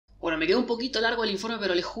me quedó un poquito largo el informe,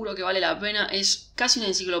 pero les juro que vale la pena. Es casi una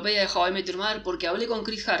enciclopedia de How I Met Your Mother, porque hablé con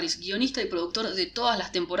Chris Harris, guionista y productor de todas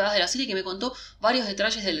las temporadas de la serie, que me contó varios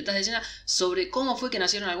detalles del detrás de escena sobre cómo fue que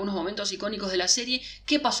nacieron algunos momentos icónicos de la serie,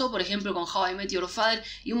 qué pasó por ejemplo con How I Met Your Father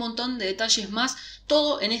y un montón de detalles más,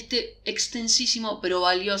 todo en este extensísimo pero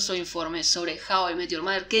valioso informe sobre How I Met Your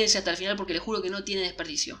Mother. Quédense hasta el final porque les juro que no tiene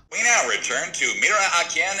desperdicio. We now return to Mira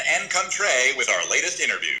Akien and Contre with our latest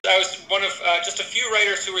interview. I was one of just a few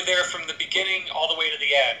writers who were there from the beginning all the way to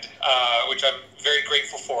the end, which I'm very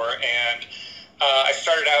grateful for. And I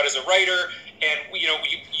started out as a writer, and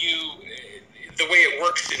the way it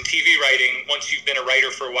works in TV writing, once you've been a writer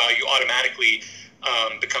for a while, you automatically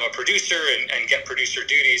become a producer and get producer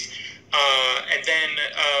duties. And then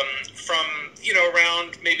from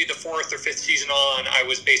around maybe the 4th or 5th season on, I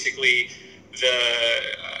was basically the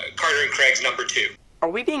Carter and Craig's number 2. Are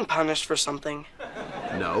we being punished for something?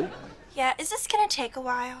 No. Yeah, is this gonna take a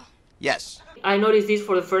while? Yes. I noticed this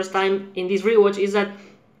for the first time in this rewatch, is that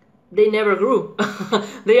they never grew.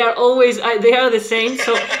 They are always, they are the same,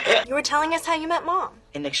 so... You were telling us how you met Mom.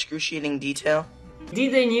 In excruciating detail?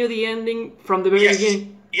 Did they knew the ending from the very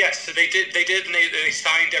beginning? Yes, so they did, and they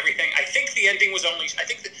signed everything. I think the ending was only, I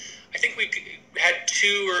think we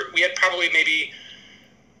had probably maybe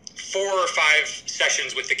 4 or 5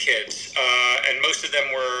 sessions with the kids, and most of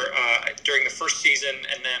them were during the first season,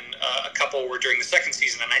 and then a couple were during the second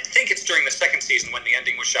season, and I think it's during the second season when the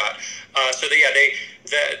ending was shot.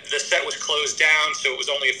 The set was closed down, so it was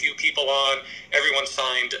only a few people on. Everyone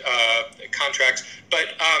signed contracts, but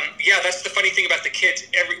that's the funny thing about the kids.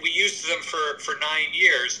 We used them for 9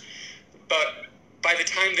 years, but by the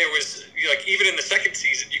time there was, even in the second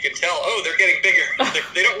season, you can tell, they're getting bigger.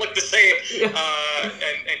 They don't look the same.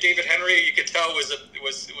 And David Henry, you could tell, was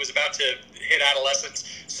about to hit adolescence.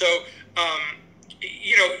 So,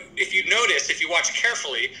 if you notice, if you watch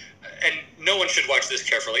carefully, and no one should watch this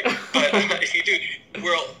carefully, but if you do,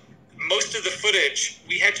 most of the footage,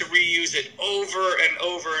 we had to reuse it over and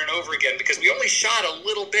over and over again because we only shot a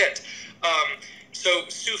little bit. So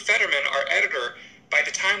Sue Fetterman, our editor, by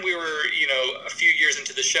the time we were, a few years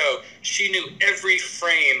into the show, she knew every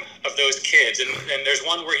frame of those kids. And there's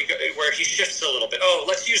one where he shifts a little bit.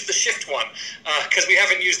 Let's use the shift one, because we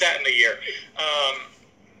haven't used that in a year.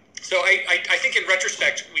 So I think in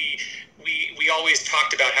retrospect, we always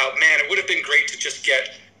talked about how, man, it would have been great to just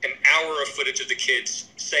get an hour of footage of the kids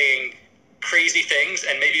saying crazy things,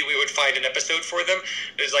 and maybe we would find an episode for them.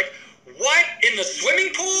 It was like, what, in the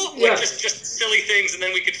swimming pool? Yeah. Like just silly things, and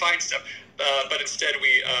then we could find stuff. But instead,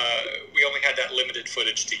 we only had that limited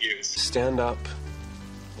footage to use. Stand up,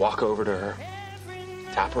 walk over to her,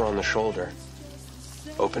 tap her on the shoulder,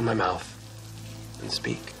 open my mouth, and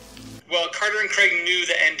speak. Well, Carter and Craig knew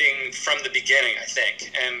the ending from the beginning, I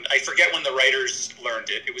think, and I forget when the writers learned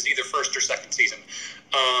it. It was either first or second season.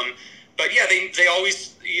 But yeah, they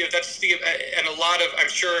always, that's and a lot of, I'm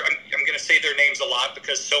sure, I'm going to say their names a lot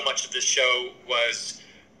because so much of this show was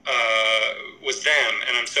them,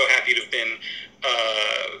 and I'm so happy to have been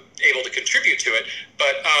able to contribute to it.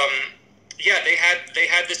 But they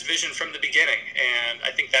had this vision from the beginning, and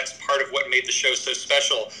I think that's part of what made the show so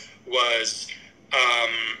special. Was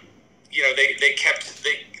they kept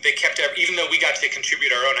even though we got to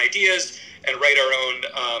contribute our own ideas and write our own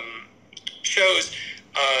shows,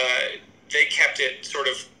 they kept it sort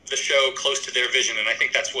of the show close to their vision, and I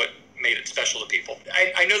think that's what made it special to people.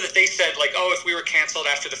 I know that they said, like, if we were canceled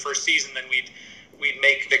after the first season, then we'd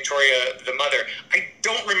make Victoria the mother. I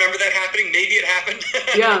don't remember that happening. Maybe it happened.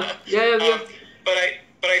 Yeah. But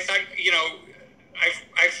I thought,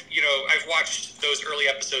 I've watched those early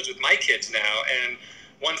episodes with my kids now, and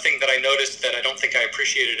one thing that I noticed that I don't think I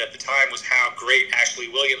appreciated at the time was how great Ashley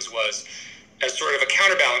Williams was as sort of a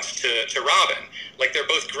counterbalance to Robin. Like, they're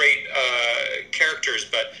both great characters,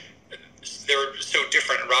 but they were so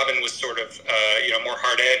different. Robin was sort of, more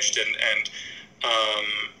hard-edged and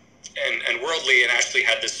worldly, and Ashley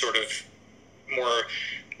had this sort of more,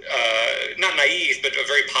 not naive, but a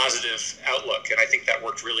very positive outlook, and I think that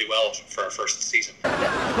worked really well for our first season.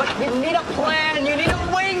 But you need a plan, you need a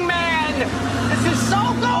wingman! This is so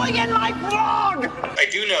going in my blog! I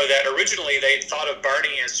do know that originally they thought of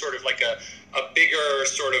Barney as sort of like a bigger,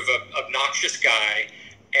 sort of obnoxious guy,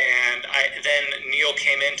 and then Neil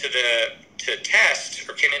came into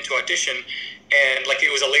came into audition, and like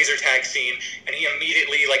it was a laser tag scene, and he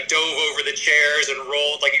immediately like dove over the chairs and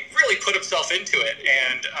rolled, like he really put himself into it.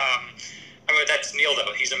 And that's Neil,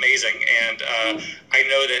 though. He's amazing, and I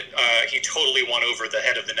know that he totally won over the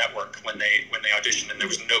head of the network when they auditioned, and there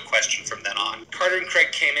was no question from then on. Carter and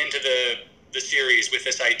Craig came into the series with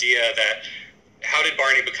this idea that how did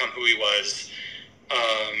Barney become who he was?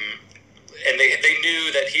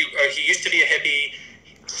 that he used to be a hippie.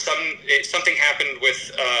 Something happened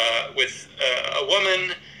with a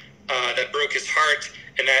woman that broke his heart,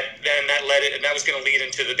 and that led it, and that was going to lead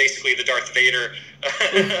into basically the Darth Vader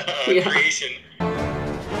creation.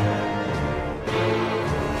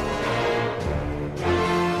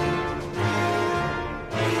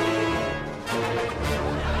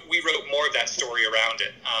 We wrote more of that story around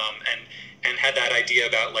it, and had that idea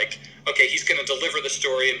about, like, okay, he's going to deliver the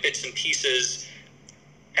story in bits and pieces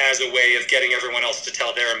as a way of getting everyone else to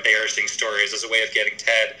tell their embarrassing stories, as a way of getting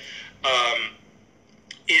Ted.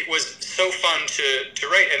 It was so fun to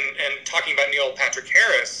write, and talking about Neil Patrick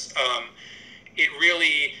Harris, it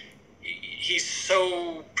really, he's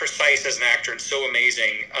so precise as an actor and so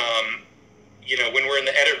amazing. You know, when we're in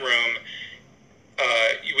the edit room,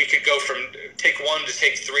 we could go from take 1 to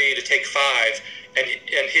take 3 to take 5, and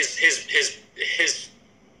his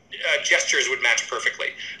gestures would match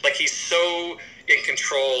perfectly. Like, he's so in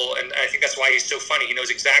control, and I think that's why he's so funny. He knows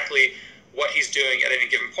exactly what he's doing at any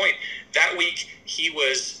given point. That week, he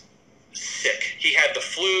was sick. He had the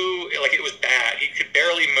flu, like, it was bad. He could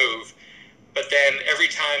barely move. But then every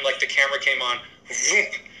time, like, the camera came on,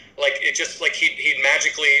 whoop, like, it just, like, he'd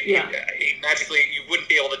magically, you wouldn't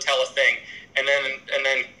be able to tell a thing. And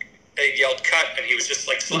then they yelled cut, and he was just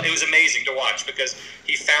like, it was amazing to watch, because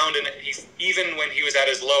he found, even when he was at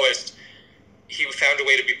his lowest, he found a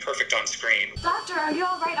way to be perfect on screen. Doctor, are you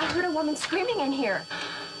all right? I heard a woman screaming in here.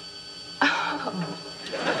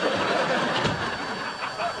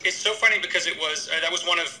 It's so funny because it was that was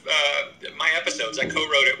one of my episodes. I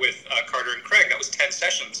co-wrote it with Carter and Craig. That was 10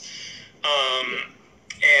 sessions,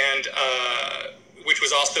 and which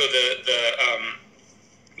was also the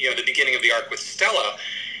beginning of the arc with Stella.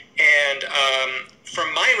 And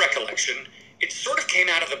from my recollection, it sort of came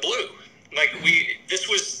out of the blue. Like, this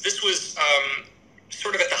was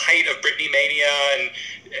sort of at the height of Britney mania, and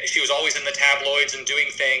she was always in the tabloids and doing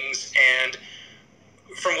things. And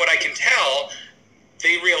from what I can tell,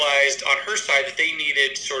 they realized on her side that they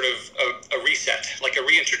needed sort of a reset, like a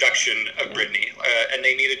reintroduction of Britney, and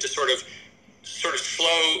they needed to sort of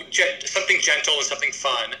slow, something gentle and something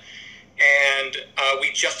fun. And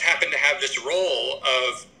we just happened to have this role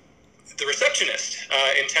of the receptionist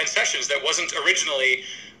in 10 sessions that wasn't originally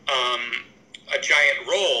a giant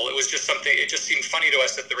role. It was just something, it just seemed funny to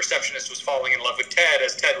us that the receptionist was falling in love with Ted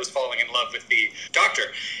as Ted was falling in love with the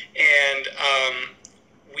doctor. And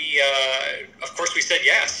we, of course, we said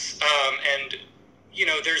yes. And, you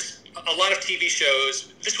know, there's a lot of TV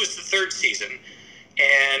shows. This was the 3rd season,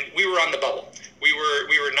 and we were on the bubble. We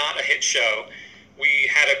were not a hit show. We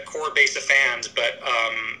had a core base of fans, but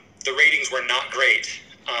the ratings were not great.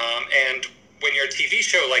 And when you're a TV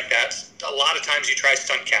show like that, a lot of times you try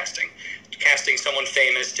stunt casting someone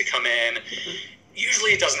famous to come in.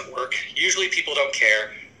 Usually it doesn't work. Usually people don't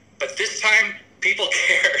care. But this time, people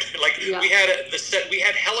cared. Like, we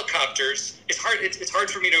had helicopters. It's hard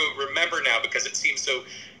for me to remember now because it seems so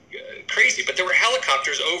crazy. But there were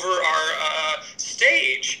helicopters over our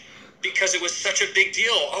stage because it was such a big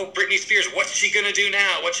deal. Oh, Britney Spears, what's she gonna do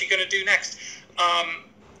now? What's she gonna do next?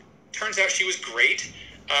 Turns out she was great.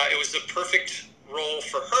 It was the perfect role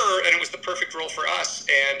for her, and it was the perfect role for us.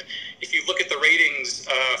 And if you look at the ratings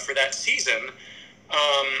for that season,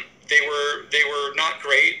 they were not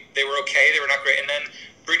great. They were okay. They were not great. And then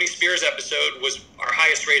Britney Spears' episode was our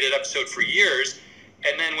highest rated episode for years.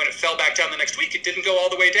 And then when it fell back down the next week, it didn't go all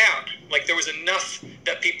the way down. Like, there was enough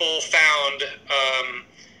that people found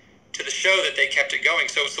to the show that they kept it going.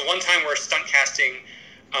 So it's the one time where stunt casting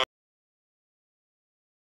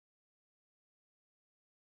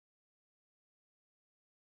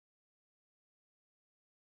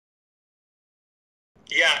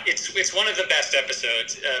yeah, it's one of the best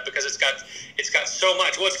episodes because it's got so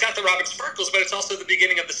much. Well, it's got the Robin Sparkles, but it's also the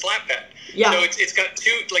beginning of the slap bet. Yeah. So it's got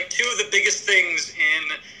two of the biggest things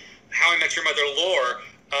in How I Met Your Mother lore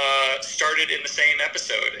started in the same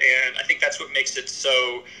episode, and I think that's what makes it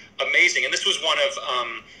so amazing. And this was one of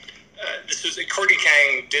Courtney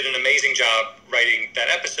Kang did an amazing job writing that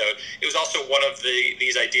episode. It was also one of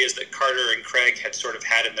these ideas that Carter and Craig had sort of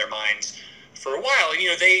had in their minds for a while, and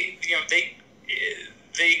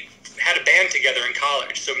they had a band together in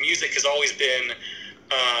college, so music has always been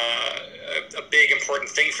a big important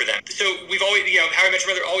thing for them. So we've always, How I Met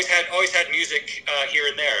Your Mother always had music here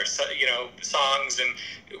and there, so, songs, and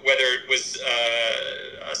whether it was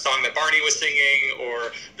a song that Barney was singing,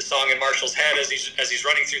 or the song in Marshall's head as he's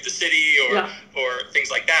running through the city, or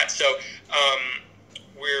things like that. So I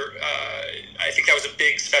think that was a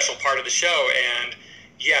big special part of the show, and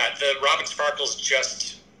the Robin Sparkles,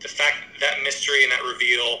 just the fact that mystery and that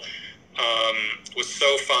reveal was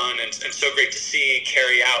so fun and so great to see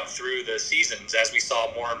carry out through the seasons as we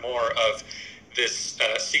saw more and more of this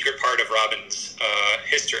secret part of Robin's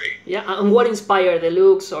history. Yeah, and what inspired the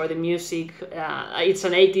looks or the music? It's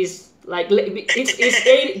an 80s, like it's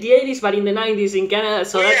the 80s, but in the 90s in Canada.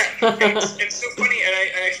 So that's it's so funny, and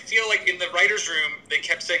I feel like in the writers' room they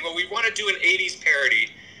kept saying, "Well, we want to do an 80s parody,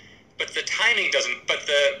 but the timing doesn't.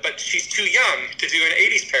 But she's too young to do an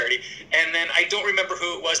 80s parody." And then I don't remember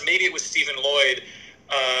who it was. Maybe it was Stephen Lloyd.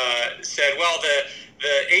 Said, "Well, the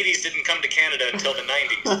 80s didn't come to Canada until the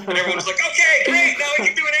 90s," and everyone was like, "Okay, great, now we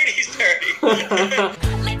can do an 80s parody."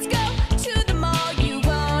 Let's go to the mall, you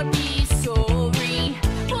won't be sorry.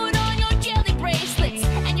 Put on your jelly bracelets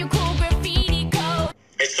and your cool graffiti coat.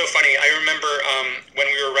 It's so funny. I remember when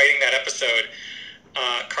we were writing that episode,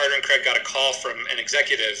 Carter and Craig got a call from an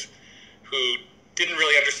executive who didn't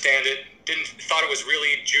really understand it, thought it was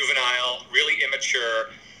really juvenile, really immature.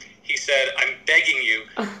 He said, "I'm begging you,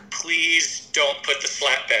 please don't put the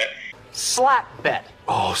slap bet." Slap bet.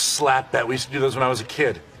 Oh, slap bet. We used to do those when I was a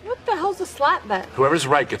kid. What the hell's a slap bet? Whoever's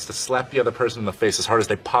right gets to slap the other person in the face as hard as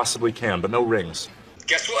they possibly can, but no rings.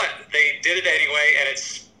 Guess what? They did it anyway, and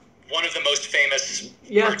it's one of the most famous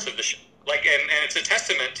parts of the show. Like, and it's a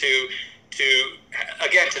testament to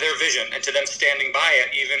again, to their vision and to them standing by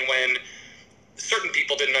it, even when certain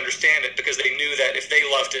people didn't understand it, because they knew that if they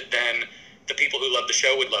loved it, then the people who loved the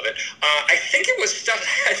show would love it. I think it was stuff.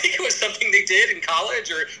 I think it was something they did in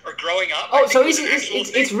college or growing up. Oh, so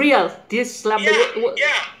it's real. This slap.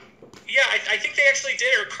 I think they actually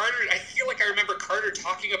did. Or Carter. I feel like I remember Carter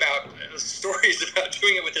talking about stories about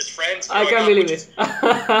doing it with his friends. I can't believe it.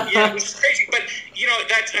 Yeah, which is crazy. But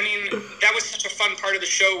that was such a fun part of the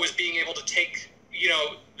show, was being able to take,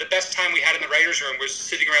 the best time we had in the writers' room was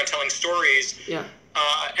sitting around telling stories. Yeah.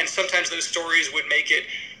 And sometimes those stories would make it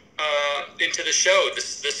into the show. The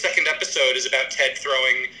second episode is about Ted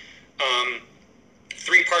throwing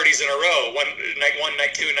 3 parties in a row, night 1,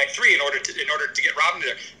 night 2, and night 3, in order to get Robin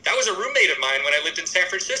there. That was a roommate of mine when I lived in San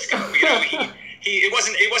Francisco. It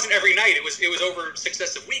wasn't every night. It was over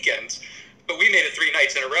successive weekends, but we made it 3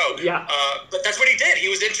 nights in a row. Yeah. But that's what he did. He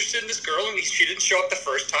was interested in this girl, and she didn't show up the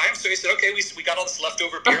first time, so he said, "Okay, we got all this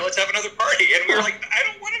leftover beer. Let's have another party." And we were like, "I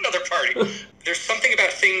don't want another party." There's something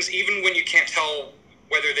about things, even when you can't tell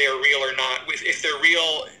whether they are real or not. If they're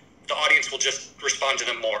real, the audience will just respond to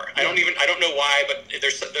them more. I don't know why, but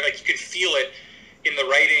there's like, you can feel it in the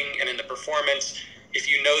writing and in the performance. If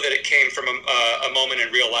you know that it came from a moment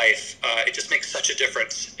in real life, it just makes such a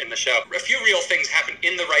difference in the show. A few real things happened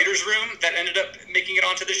in the writers' room that ended up making it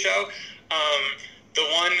onto the show. The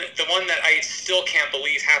one that I still can't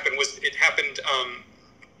believe happened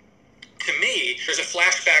to me. There's a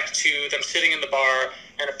flashback to them sitting in the bar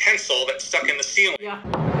and a pencil that's stuck in the ceiling. Yeah.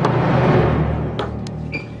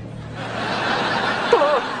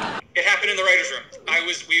 It happened in the writers' room.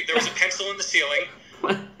 There was a pencil in the ceiling.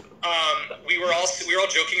 We were all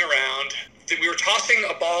joking around. We were tossing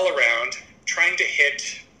a ball around, trying to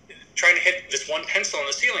hit this one pencil in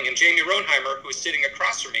the ceiling. And Jamie Ronheimer, who was sitting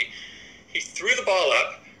across from me, he threw the ball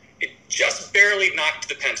up. It just barely knocked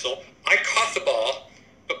the pencil. I caught the ball,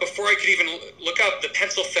 but before I could even look up, the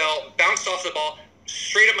pencil bounced off the ball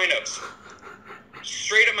straight at my nose.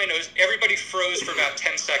 Straight at my nose. Everybody froze for about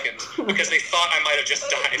 10 seconds because they thought I might have just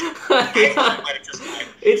died. I might have just died.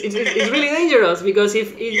 It's really dangerous, because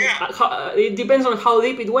it depends on how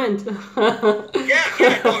deep it went. No,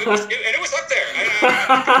 it was up there.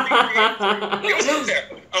 It was up there.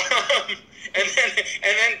 And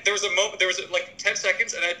then there was a moment. There was like 10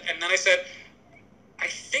 seconds, and then I said, "I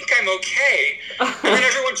think I'm okay," and then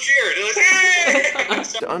everyone cheered. It was,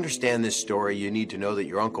 "Hey!" To understand this story, you need to know that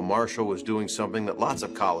your Uncle Marshall was doing something that lots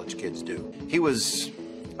of college kids do. He was,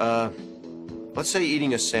 let's say,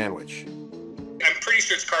 eating a sandwich. I'm pretty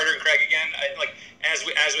sure it's Carter and Craig again, as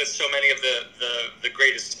with so many of the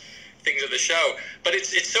greatest things of the show. But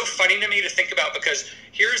it's so funny to me to think about, because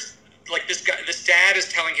here's like this dad is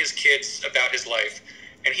telling his kids about his life,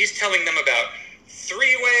 and he's telling them about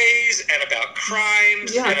 3-ways and about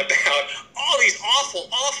crimes and about all these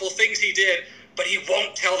awful things he did, but he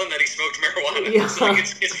won't tell them that he smoked marijuana. So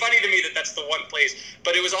it's funny to me that that's the one place.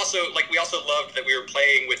 But it was also like, we also loved that we were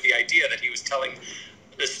playing with the idea that he was telling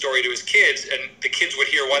this story to his kids, and the kids would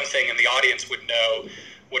hear one thing and the audience would know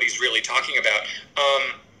what he's really talking about.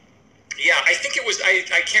 I think it was,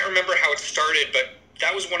 I can't remember how it started, but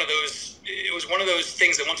that was one of those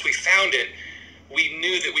things that once we found it, we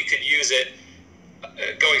knew that we could use it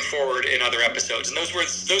going forward in other episodes. And those were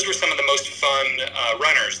some of the most fun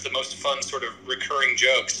runners, the most fun sort of recurring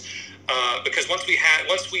jokes, because once we had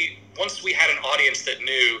an audience that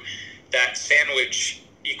knew that sandwich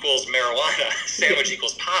equals marijuana, sandwich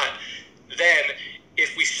equals pot, then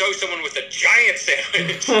if we show someone with a giant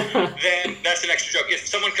sandwich, then that's an extra joke. If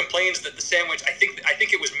someone complains that the sandwich, I think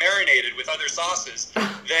it was marinated with other sauces,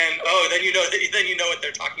 then you know what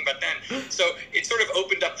they're talking about then. So it sort of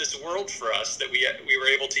opened up this world for us that we were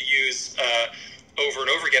able to use over and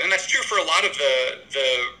over again, and that's true for a lot of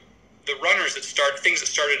the runners things that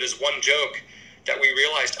started as one joke. That we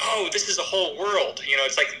realized, this is a whole world. You know,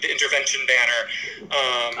 it's like the intervention banner.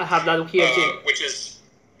 I have that here too. Which is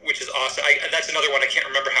awesome. That's another one. I can't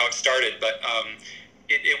remember how it started, but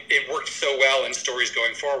it worked so well in stories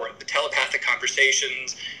going forward. The telepathic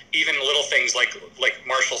conversations, even little things like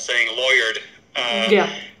Marshall saying "lawyered."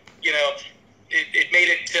 You know, it made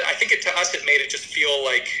it. I think to us, it made it just feel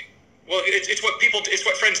like, well, it's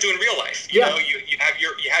what friends do in real life. You know, you have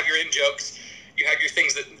your in jokes. You have your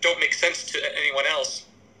things that don't make sense to anyone else,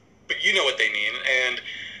 but you know what they mean. And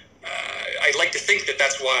I'd like to think that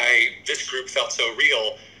that's why this group felt so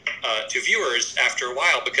real to viewers after a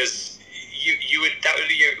while, because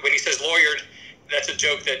when he says "lawyered," that's a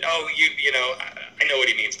joke that you know I know what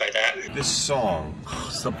he means by that. This song,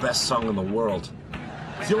 it's the best song in the world.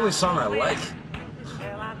 It's the only song I like.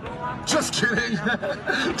 Just kidding.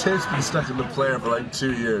 Tape's been stuck in the player for like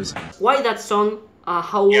 2 years. Why that song?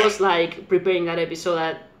 How was like preparing that episode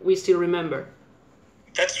that we still remember?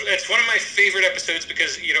 That's one of my favorite episodes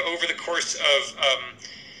because over the course of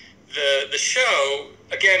the show,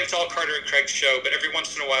 again, it's all Carter and Craig's show, but every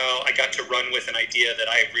once in a while I got to run with an idea that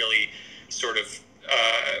I really sort of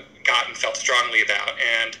got and felt strongly about,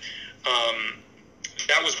 and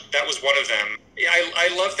that was one of them.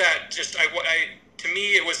 I love that. To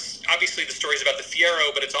me, it was obviously the story's about the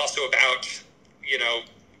Fierro, but it's also about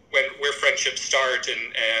where friendships start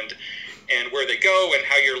and where they go and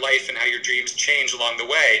how your life and how your dreams change along the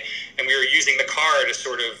way. And we were using the car to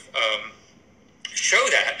sort of show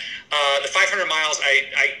that. The 500 miles,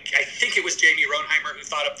 I think it was Jamie Ronheimer who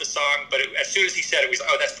thought up the song, but as soon as he said it, we was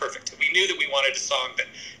that's perfect. We knew that we wanted a song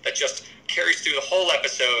that just carries through the whole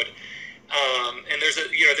episode. And there's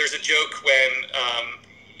a joke when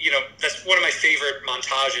that's one of my favorite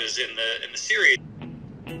montages in the series.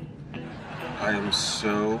 I am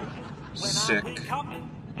so sick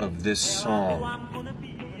of this song.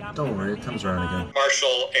 Don't worry, it comes around again.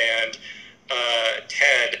 Marshall and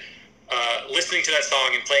Ted listening to that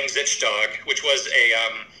song and playing Zitch Dog, which was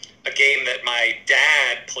a game that my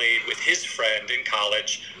dad played with his friend in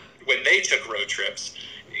college when they took road trips.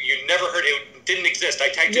 You never heard it; didn't exist. I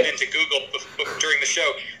typed it into Google during the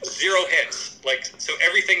show. 0 hits. So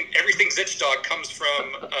everything Zitch Dog comes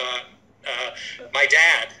from my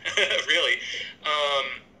dad, really.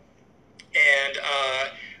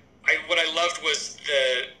 What I loved was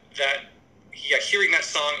hearing that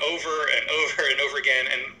song over and over and over again.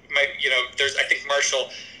 And there's I think Marshall.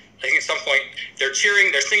 I think at some point they're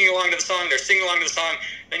cheering, they're singing along to the song,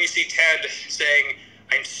 Then you see Ted saying,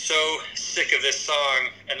 "I'm so sick of this song,"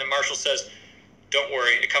 and then Marshall says, "Don't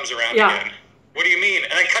worry, it comes around again." What do you mean?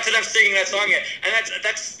 And then cut to them singing that song again, and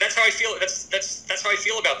that's how I feel. That's how I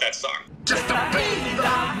feel about that song. Just a baby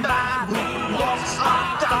man who walks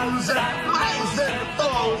 1,000 miles and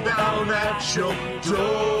falls down at your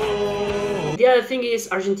door. The other thing is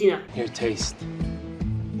Argentina. Here, taste.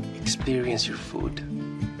 Experience your food.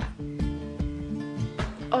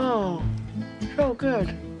 Oh, so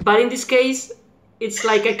good. But in this case, it's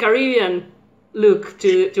like a Caribbean look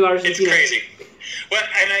to Argentina. It's crazy. Well,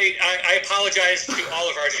 and I apologize to all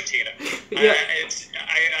of Argentina.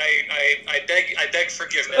 I beg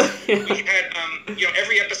forgiveness. We had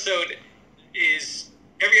every episode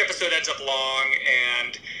ends up long,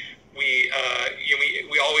 and we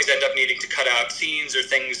always end up needing to cut out scenes or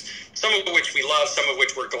things, some of which we love, some of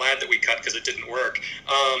which we're glad that we cut because it didn't work.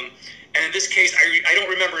 And in this case, I don't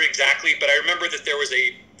remember exactly, but I remember that there was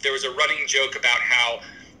a running joke about how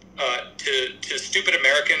to stupid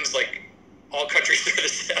Americans, like all countries are the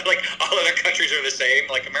same, like all other countries are the same.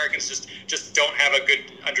 Like Americans just don't have a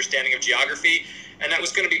good understanding of geography, and that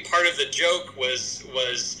was going to be part of the joke. Was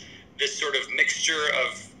this sort of mixture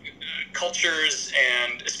of cultures,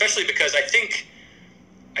 and especially because I think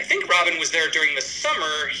Robin was there during the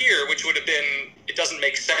summer here, which would have been, it doesn't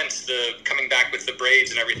make sense, the coming back with the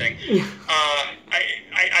braids and everything.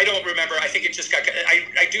 I don't remember. I think it just got,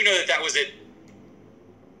 I do know that was a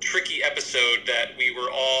tricky episode that we were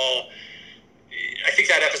all, I think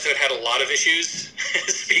that episode had a lot of issues,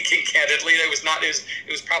 speaking candidly. It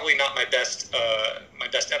was probably not my best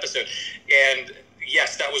episode. And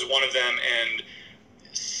yes, that was one of them, and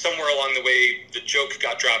somewhere along the way the joke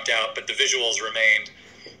got dropped out, but the visuals remained.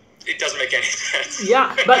 it doesn't make any sense.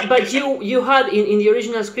 Yeah, but you had in the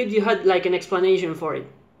original script you had like an explanation for it.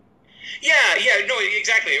 Yeah, no,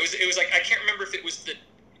 exactly. It was like I can't remember if it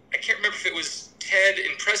was Ted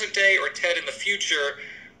in present day or Ted in the future,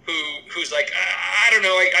 who's like I don't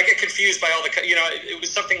know. I get confused by all the it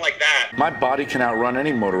was something like that. My body can outrun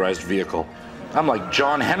any motorized vehicle. I'm like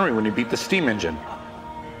John Henry when he beat the steam engine.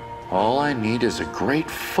 All I need is a great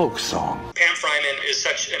folk song. Pam Fryman is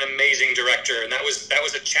such an amazing director, and that was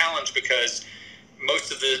a challenge because most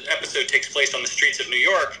of the episode takes place on the streets of New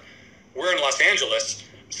York. We're in Los Angeles,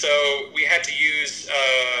 so we had to use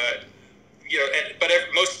but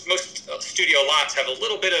most studio lots have a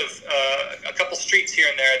little bit of a couple streets here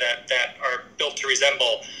and there that are built to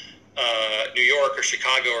resemble New York or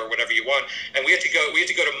Chicago or whatever you want, and we had to go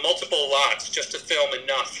to multiple lots just to film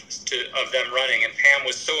enough of them running. And Pam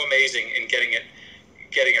was so amazing in getting it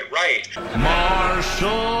right.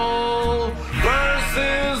 Marshall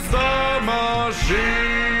versus the machines.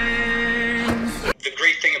 The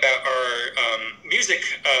great thing about our music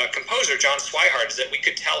composer John Swihart is that we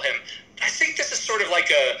could tell him, I think this is sort of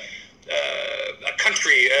like a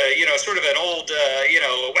country, sort of an old,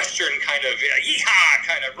 Western kind of yeehaw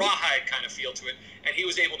kind of rawhide kind of feel to it, and he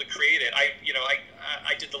was able to create it. I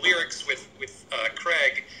did the lyrics with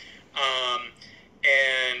Craig,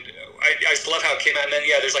 and I just love how it came out. And then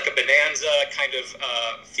there's like a bonanza kind of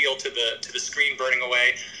feel to the screen burning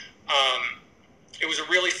away. It was a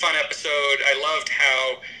really fun episode. I loved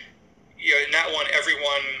how in that one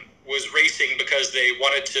everyone was racing because they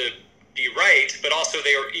wanted to be right, but also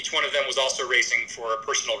each one of them was also racing for a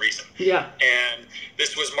personal reason. Yeah. And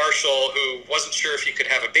this was Marshall, who wasn't sure if he could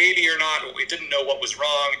have a baby or not. We didn't know what was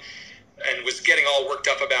wrong, and was getting all worked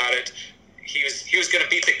up about it. He was going to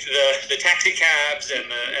beat the taxi cabs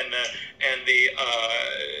and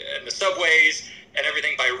the subways and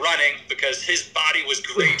everything by running because his body was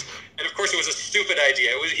great. And of course, it was a stupid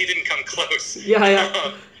idea. He didn't come close. Yeah.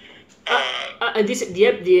 And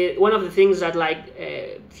the one of the things that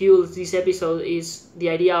fuels this episode is the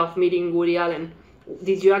idea of meeting Woody Allen.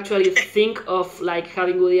 Did you actually think of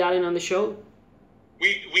having Woody Allen on the show?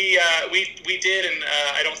 We did, and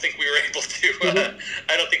I don't think we were able to.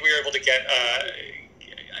 I don't think we were able to get.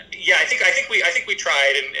 I think we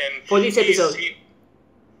tried, and for this episode.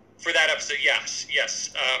 For that episode, yes.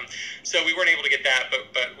 So we weren't able to get that,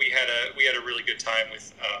 but we had a really good time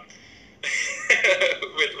with.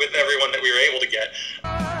 with everyone that we were able to get.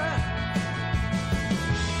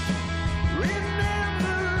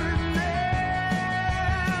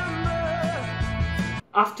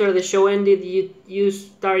 After the show ended, you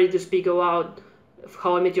started to speak about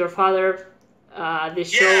How I Met Your Father, the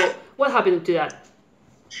show. Yeah. What happened to that?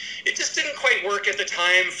 It just didn't quite work at the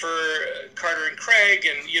time for Carter and Craig,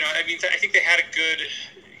 and I think they had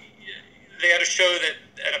a show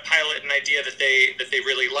and a pilot, an idea that they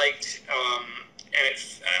really liked, and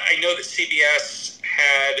I know that CBS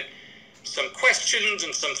had some questions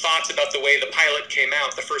and some thoughts about the way the pilot came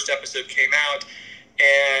out, the first episode came out,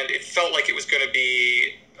 and it felt like it was going to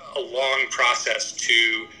be a long process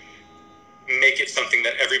to make it something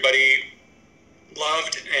that everybody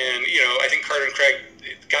loved. And I think Carter and Craig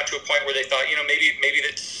got to a point where they thought, maybe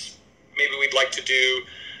we'd like to do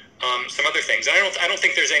some other things. And I don't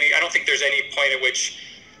think there's any point at which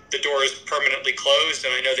the door is permanently closed,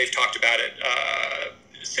 and I know they've talked about it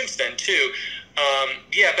since then too.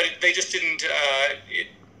 But they just didn't.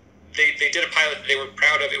 They did a pilot that they were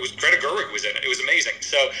proud of. It was Greta Gerwig was in it. It was amazing.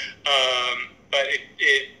 So, but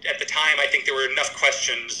it at the time, I think there were enough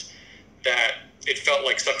questions that it felt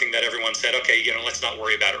like something that everyone said, okay, let's not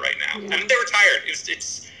worry about it right now. Yeah. And they were tired.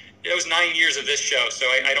 It was 9 years of this show, so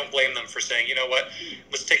I don't blame them for saying, you know what,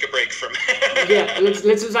 let's take a break from. Yeah, let's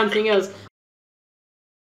do something else.